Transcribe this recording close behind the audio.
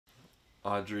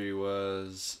Audrey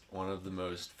was one of the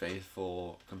most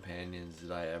faithful companions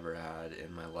that I ever had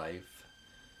in my life.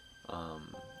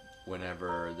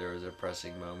 Whenever there was a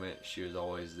pressing moment, she was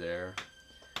always there,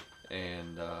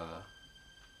 and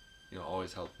you know,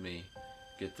 always helped me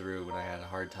get through when I had a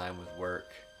hard time with work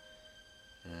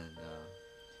and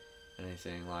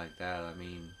anything like that. I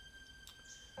mean,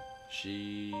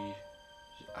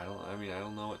 I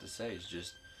don't know what to say. It's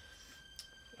just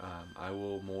I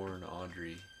will mourn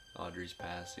Audrey's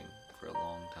passing for a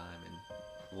long time, and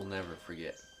we'll never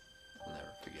forget. We'll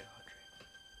never forget Audrey.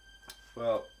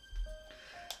 Well,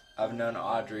 I've known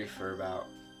Audrey for about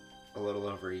a little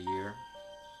over a year.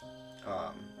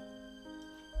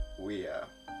 We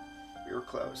were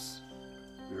close.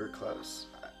 We were close.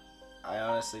 I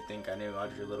honestly think I knew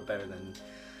Audrey a little better than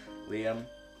Liam.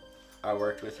 I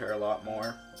worked with her a lot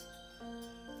more.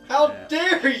 How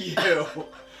dare you!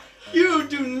 You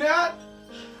do not!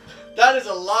 That is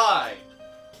a lie!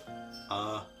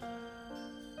 I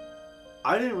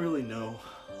didn't really know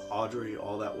Audrey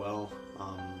all that well.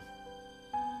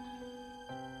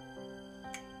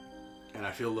 And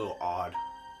I feel a little odd,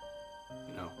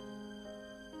 you know,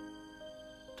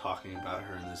 talking about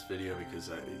her in this video because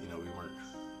you know, we weren't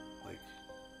like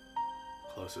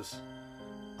closest.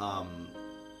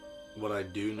 What I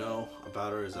do know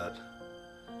about her is that,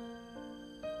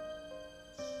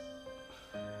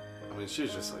 I mean, she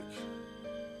was just like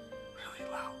really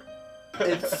loud.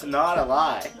 It's not a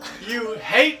lie. You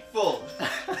hateful!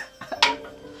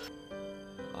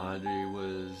 Audrey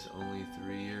was only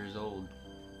 3 years old,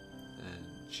 and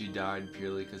she died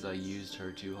purely because I used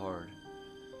her too hard.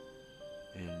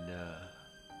 And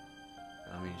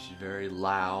I mean, she's very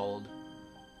loud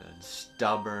and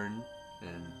stubborn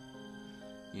and,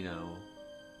 you know,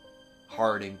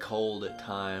 hard and cold at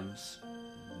times,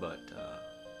 but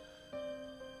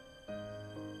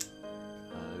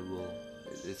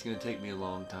it's gonna take me a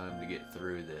long time to get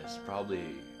through this,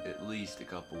 probably at least a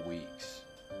couple weeks.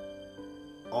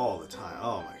 All the time.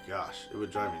 Oh my gosh, it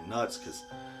would drive me nuts because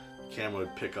the camera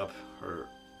would pick up her,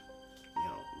 you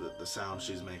know, the sound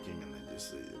she's making, and it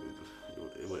just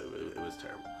it was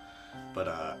terrible. But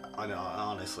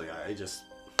honestly,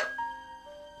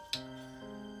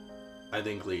 I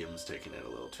think Liam's taking it a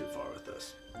little too far with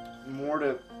this. More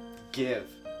to give,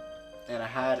 and I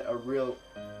had a real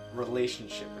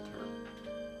relationship with her.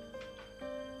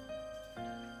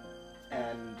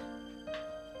 And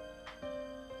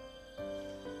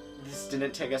this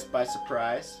didn't take us by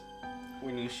surprise.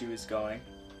 We knew she was going.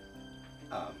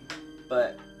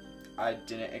 But I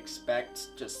didn't expect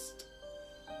just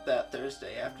that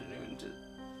Thursday afternoon to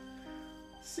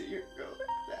see her go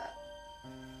like that.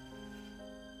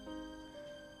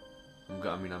 I'm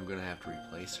gonna have to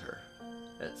replace her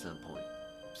at some point.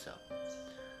 So,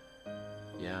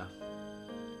 yeah,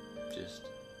 just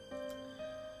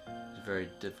it's a very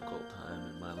difficult time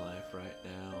in my life right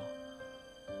now.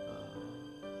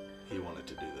 He wanted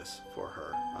to do this for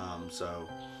her, so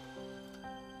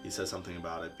he said something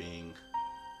about it being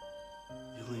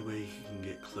the only way he can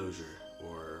get closure,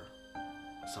 or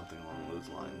something along those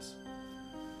lines.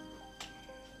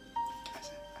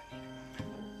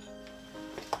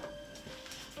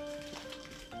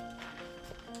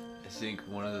 I think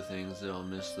one of the things that I'll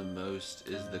miss the most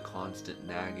is the constant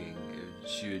nagging.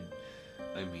 She would,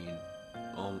 I mean,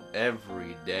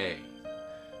 every day,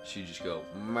 she'd just go,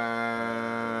 "Ma."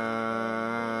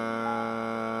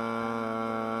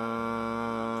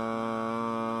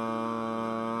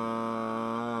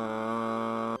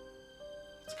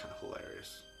 It's kind of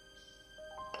hilarious.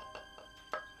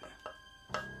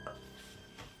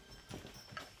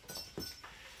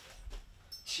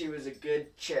 She was a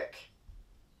good chick.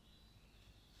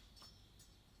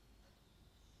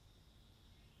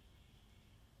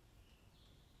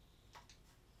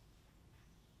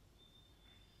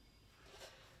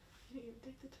 You didn't even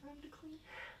take the time to clean.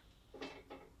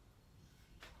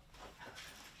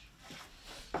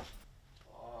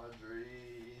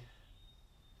 Audrey.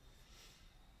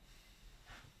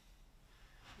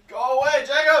 Go away,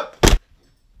 Jacob!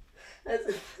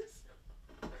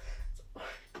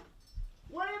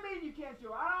 What do you mean you can't do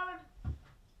it? I don't.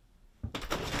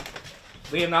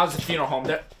 Liam, that was the funeral home.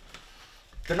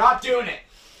 They're not doing it.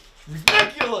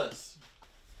 Ridiculous!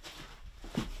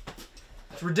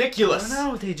 It's ridiculous. I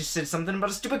don't know. They just said something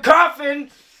about a stupid coffin.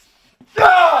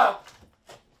 Ah!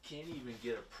 Can't even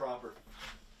get a proper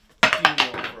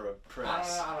funeral for a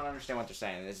press. I don't understand what they're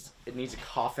saying. It needs a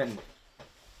coffin.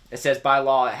 It says by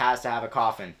law it has to have a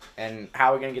coffin. And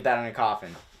how are we going to get that in a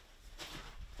coffin?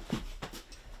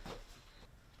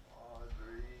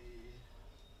 Audrey.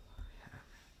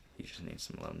 He just needs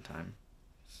some alone time.